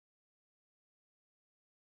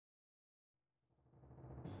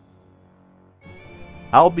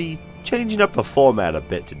I'll be changing up the format a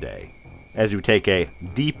bit today, as we take a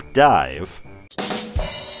deep dive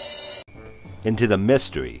into the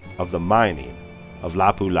mystery of the mining of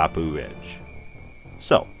Lapulapu Ridge.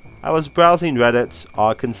 So, I was browsing Reddit's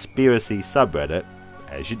conspiracy subreddit,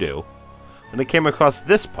 as you do, when I came across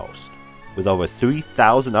this post with over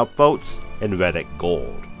 3,000 upvotes in Reddit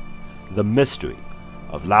Gold. The mystery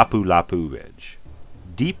of Lapulapu Ridge.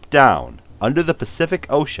 Deep down under the Pacific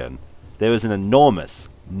Ocean, there is an enormous,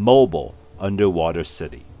 mobile underwater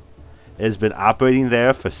city. It has been operating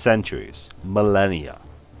there for centuries, millennia.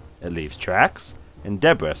 It leaves tracks and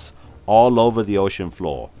debris all over the ocean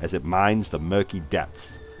floor as it mines the murky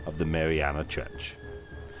depths of the Mariana Trench.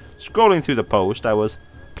 Scrolling through the post, I was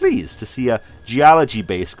pleased to see a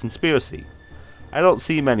geology-based conspiracy. I don't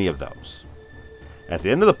see many of those. At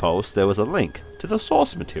the end of the post, there was a link to the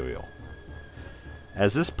source material,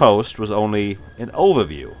 as this post was only an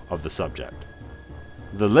overview of the subject.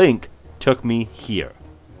 The link took me here,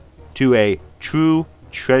 to a true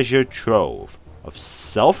treasure trove of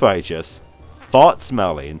self-righteous,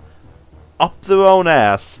 thought-smelling,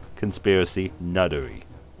 up-their-own-ass conspiracy nuttery.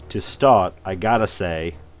 To start, I gotta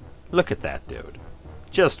say, look at that dude.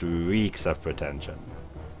 Just reeks of pretension.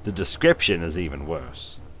 The description is even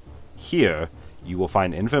worse. Here, you will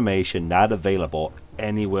find information not available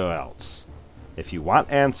anywhere else. If you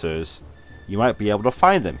want answers, you might be able to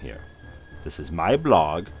find them here. This is my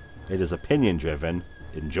blog. It is opinion-driven.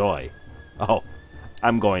 Enjoy. Oh,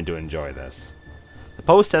 I'm going to enjoy this. The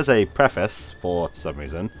post has a preface, for some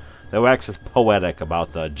reason, that waxes poetic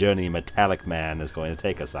about the journey Metallic Man is going to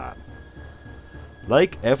take us on.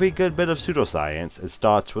 Like every good bit of pseudoscience, it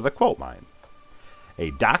starts with a quote line.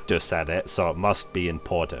 A doctor said it, so it must be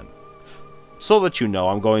important. So that you know,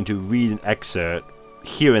 I'm going to read an excerpt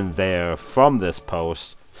here and there from this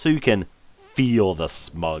post so you can feel the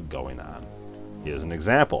smug going on. Here's an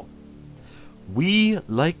example. We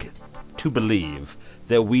like to believe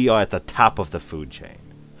that we are at the top of the food chain.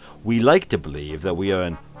 We like to believe that we are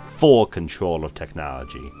in full control of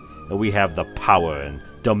technology and we have the power and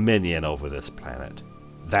dominion over this planet.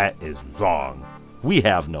 That is wrong. We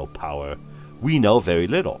have no power. We know very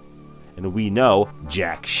little. And we know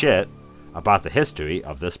jack shit about the history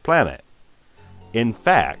of this planet. In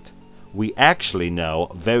fact, we actually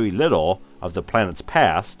know very little of the planet's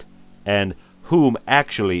past and whom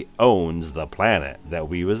actually owns the planet that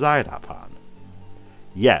we reside upon.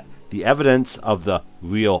 Yet, the evidence of the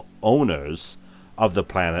real owners of the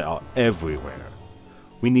planet are everywhere.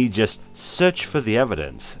 We need just search for the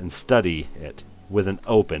evidence and study it with an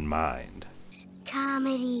open mind.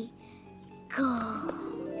 Comedy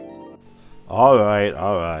gold.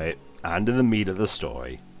 Alright. On to the meat of the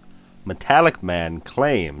story. Metallic Man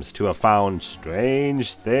claims to have found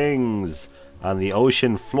strange things on the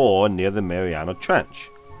ocean floor near the Mariana Trench.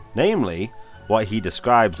 Namely, what he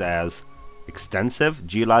describes as extensive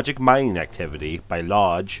geologic mining activity by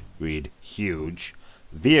large, read huge,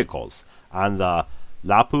 vehicles on the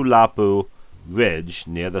Lapulapu Ridge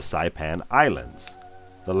near the Saipan Islands.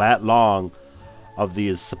 The lat long of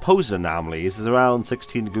these supposed anomalies is around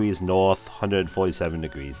 16 degrees north, 147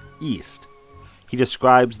 degrees east. He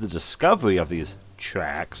describes the discovery of these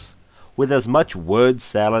tracks with as much word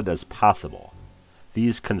salad as possible.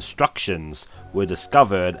 These constructions were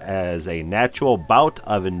discovered as a natural bout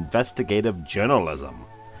of investigative journalism.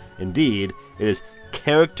 Indeed, it is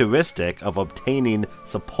characteristic of obtaining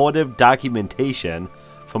supportive documentation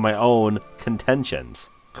for my own contentions.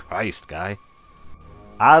 Christ, guy.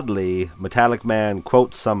 Oddly, Metallic Man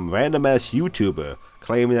quotes some random-ass YouTuber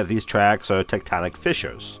claiming that these tracks are tectonic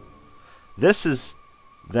fissures. This is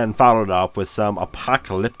then followed up with some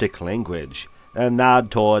apocalyptic language and a nod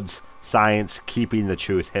towards science keeping the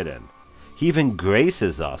truth hidden. He even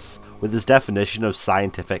graces us with his definition of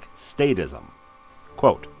scientific statism.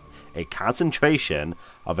 Quote, a concentration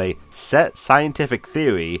of a set scientific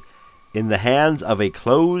theory in the hands of a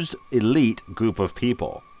closed elite group of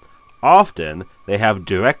people. Often, they have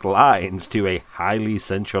direct lines to a highly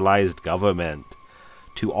centralized government.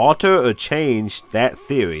 To alter or change that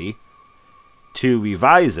theory, to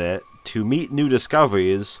revise it, to meet new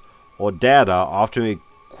discoveries or data often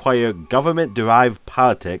require government-derived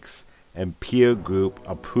politics and peer group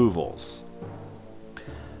approvals.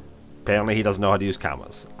 Apparently he doesn't know how to use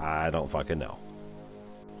commas. I don't fucking know.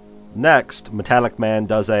 Next, Metallic Man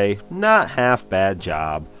does a not half bad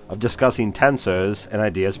job of discussing tensors and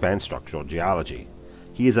ideas behind structural geology.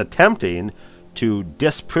 He is attempting to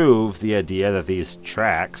disprove the idea that these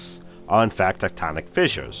tracks are in fact tectonic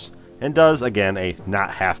fissures, and does again a not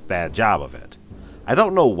half bad job of it. I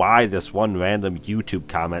don't know why this one random YouTube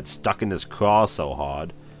comment stuck in his craw so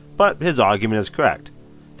hard, but his argument is correct.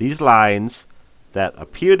 These lines that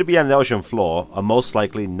appear to be on the ocean floor are most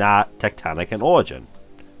likely not tectonic in origin.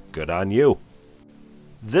 Good on you.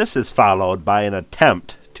 This is followed by an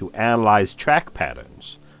attempt to analyze track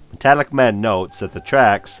patterns. Metallic Man notes that the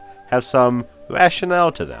tracks have some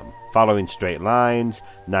rationale to them, following straight lines,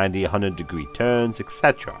 90-100 degree turns,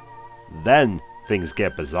 etc. Then things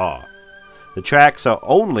get bizarre. The tracks are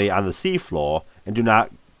only on the seafloor and do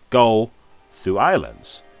not go through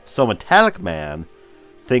islands. So Metallic Man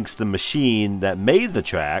thinks the machine that made the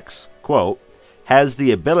tracks, quote, has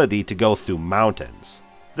the ability to go through mountains.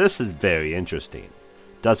 This is very interesting.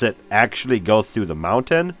 Does it actually go through the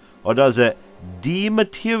mountain, or does it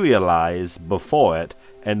dematerialize before it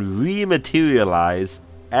and rematerialize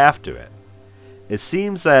after it? It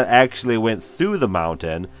seems that it actually went through the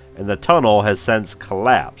mountain, and the tunnel has since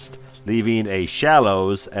collapsed, leaving a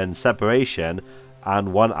shallows and separation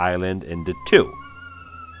on one island into two.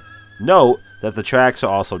 Note that the tracks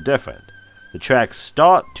are also different. The tracks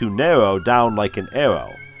start to narrow down like an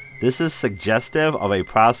arrow. This is suggestive of a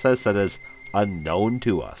process that is unknown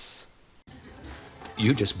to us.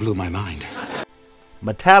 You just blew my mind.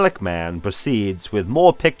 Metallic Man proceeds with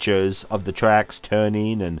more pictures of the tracks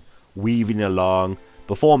turning and weaving along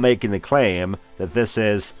before making the claim that this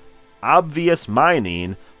is obvious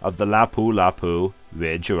mining of the Lapulapu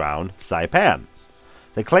ridge around Saipan.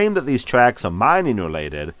 The claim that these tracks are mining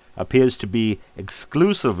related appears to be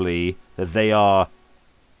exclusively that they are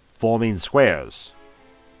forming squares.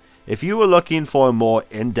 If you were looking for a more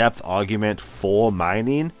in-depth argument for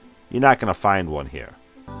mining, you're not going to find one here.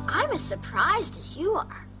 I'm as surprised as you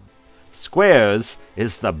are. Squares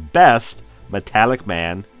is the best Metallic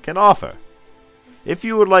Man can offer. If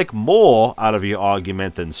you would like more out of your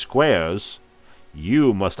argument than squares,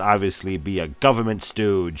 you must obviously be a government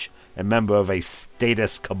stooge, a member of a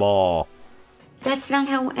statist cabal. That's not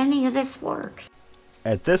how any of this works.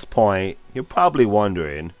 At this point, you're probably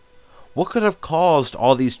wondering, what could have caused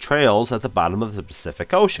all these trails at the bottom of the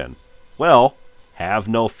Pacific Ocean? Well, have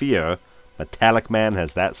no fear, Metallic Man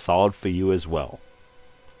has that solved for you as well.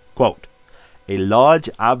 Quote, a large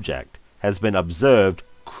object has been observed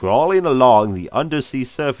crawling along the undersea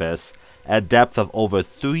surface at a depth of over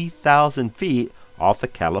 3,000 feet off the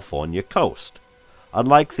California coast.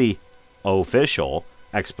 Unlike the official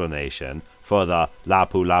explanation for the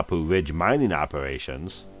Lapulapu Ridge mining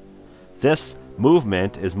operations, this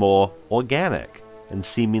movement is more organic and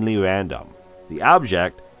seemingly random. The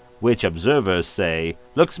object, which observers say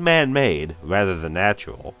looks man-made rather than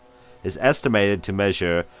natural, is estimated to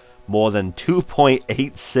measure more than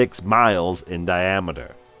 2.86 miles in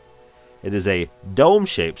diameter. It is a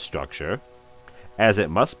dome-shaped structure, as it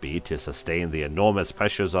must be to sustain the enormous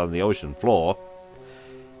pressures on the ocean floor.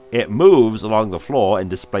 It moves along the floor and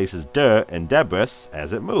displaces dirt and debris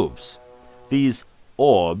as it moves. These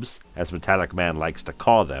orbs, as Metallic Man likes to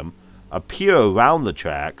call them, appear around the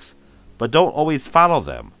tracks, but don't always follow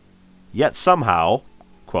them. Yet somehow,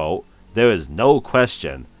 quote, there is no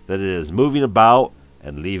question that it is moving about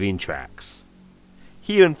and leaving tracks.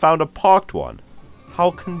 He even found a parked one.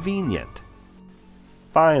 How convenient.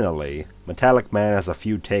 Finally, Metallic Man has a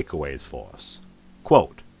few takeaways for us.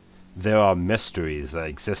 Quote, there are mysteries that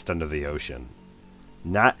exist under the ocean.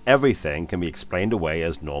 Not everything can be explained away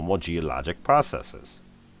as normal geologic processes.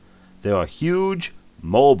 There are huge,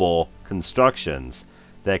 mobile constructions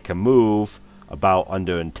that can move about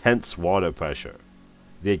under intense water pressure.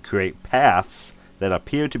 They create paths that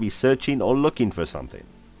appear to be searching or looking for something.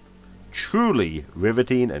 Truly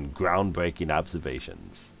riveting and groundbreaking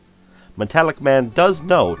observations. Metallic Man does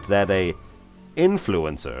note that a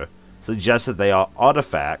influencer suggests that they are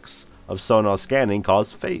artifacts of sonar scanning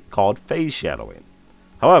called phase shadowing.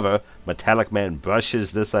 However, Metallic Man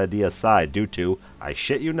brushes this idea aside due to, I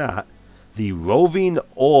shit you not, the roving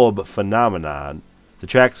orb phenomenon, the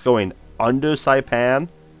tracks going under Saipan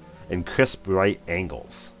in crisp right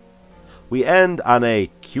angles. We end on a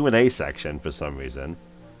Q&A section for some reason,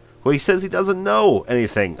 where he says he doesn't know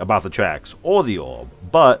anything about the tracks or the orb,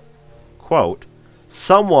 but, quote,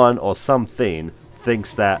 someone or something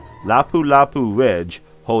thinks that Lapulapu Ridge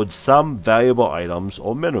holds some valuable items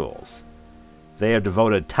or minerals. They have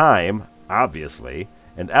devoted time, obviously,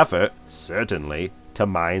 and effort, certainly, to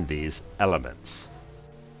mine these elements.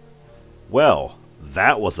 Well,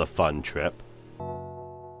 that was a fun trip.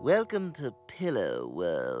 Welcome to Pillow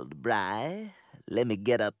World, Bri. Let me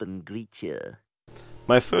get up and greet you.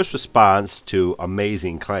 My first response to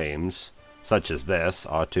amazing claims, such as this,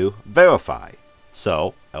 are to verify.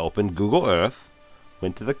 So, I opened Google Earth,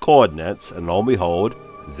 went to the coordinates, and lo and behold,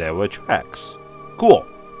 there were tracks. Cool.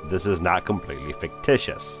 This is not completely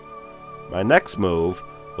fictitious. My next move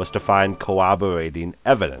was to find corroborating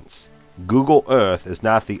evidence. Google Earth is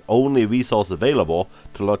not the only resource available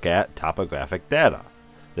to look at topographic data.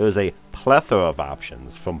 There is a plethora of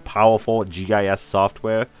options, from powerful GIS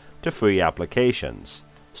software to free applications,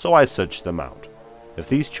 so I searched them out. If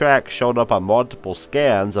these tracks showed up on multiple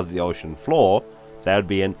scans of the ocean floor, that would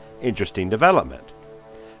be an interesting development.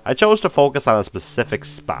 I chose to focus on a specific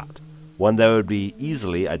spot, one that would be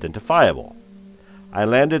easily identifiable. I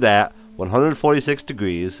landed at 146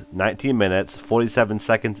 degrees, 19 minutes, 47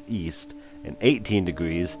 seconds east, and 18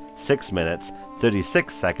 degrees, 6 minutes,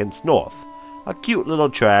 36 seconds north. A cute little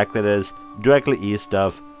track that is directly east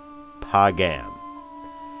of Pagan.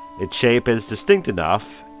 Its shape is distinct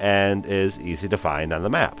enough and is easy to find on the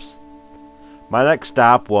maps. My next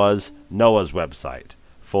stop was NOAA's website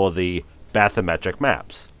for the bathymetric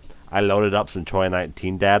maps. I loaded up some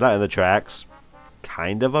 2019 data and the tracks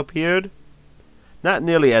kind of appeared. Not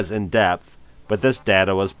nearly as in-depth, but this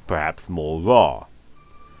data was perhaps more raw.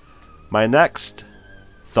 My next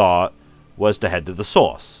thought was to head to the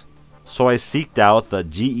source, so I seeked out the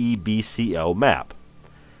GEBCO map.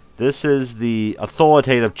 This is the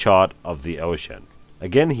authoritative chart of the ocean.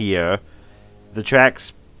 Again here, the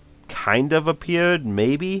tracks kind of appeared,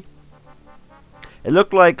 maybe? It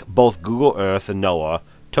looked like both Google Earth and NOAA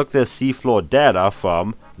took their seafloor data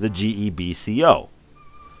from the GEBCO.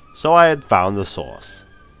 So I had found the source.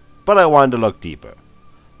 But I wanted to look deeper.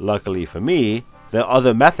 Luckily for me, there are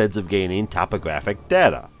other methods of gaining topographic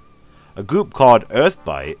data. A group called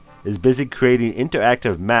EarthBite is busy creating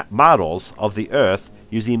interactive map models of the Earth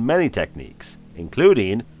using many techniques,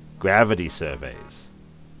 including gravity surveys.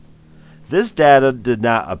 This data did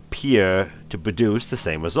not appear to produce the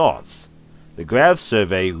same results. The grav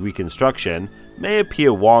survey reconstruction may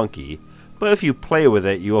appear wonky, but if you play with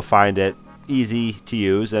it, you will find it easy to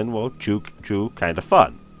use and, well, true kind of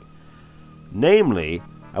fun. Namely,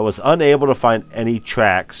 I was unable to find any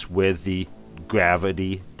tracks with the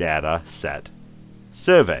gravity data set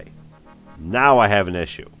survey. Now I have an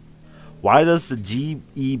issue. Why does the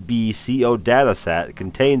GEBCO dataset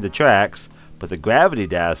contain the tracks, but the gravity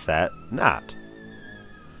dataset not?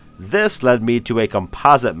 This led me to a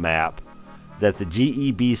composite map that the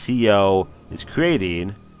GEBCO is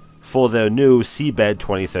creating for their new Seabed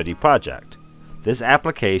 2030 project. This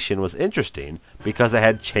application was interesting because it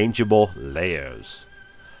had changeable layers.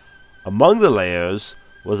 Among the layers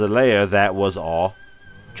was a layer that was all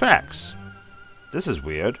tracks. This is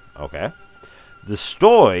weird. Okay. The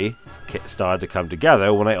story started to come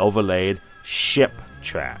together when I overlaid ship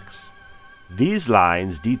tracks. These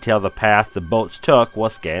lines detail the path the boats took while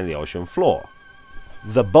scanning the ocean floor.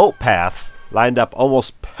 The boat paths lined up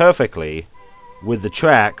almost perfectly with the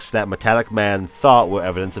tracks that Metallic Man thought were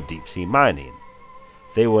evidence of deep-sea mining.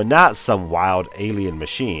 They were not some wild alien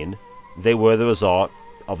machine. They were the result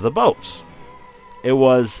of the boats. It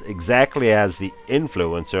was exactly as the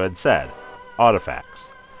influencer had said,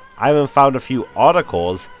 artifacts. I even found a few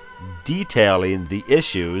articles detailing the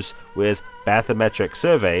issues with bathymetric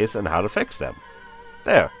surveys and how to fix them.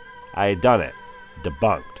 There, I had done it.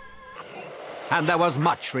 Debunked. And there was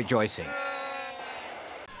much rejoicing.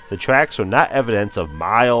 The tracks were not evidence of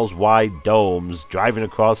miles-wide domes driving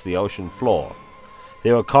across the ocean floor.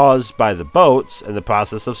 They were caused by the boats in the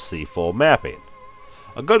process of seafloor mapping.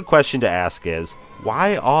 A good question to ask is,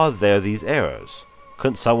 why are there these errors?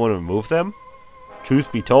 Couldn't someone remove them?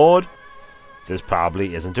 Truth be told, there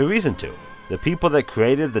probably isn't a reason to. The people that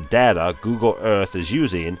created the data Google Earth is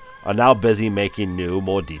using are now busy making new,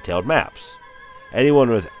 more detailed maps. Anyone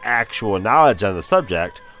with actual knowledge on the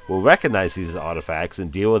subject will recognize these artifacts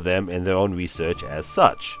and deal with them in their own research as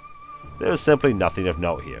such. There is simply nothing of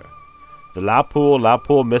note here. The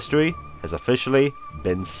Lapulapu mystery has officially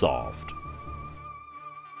been solved.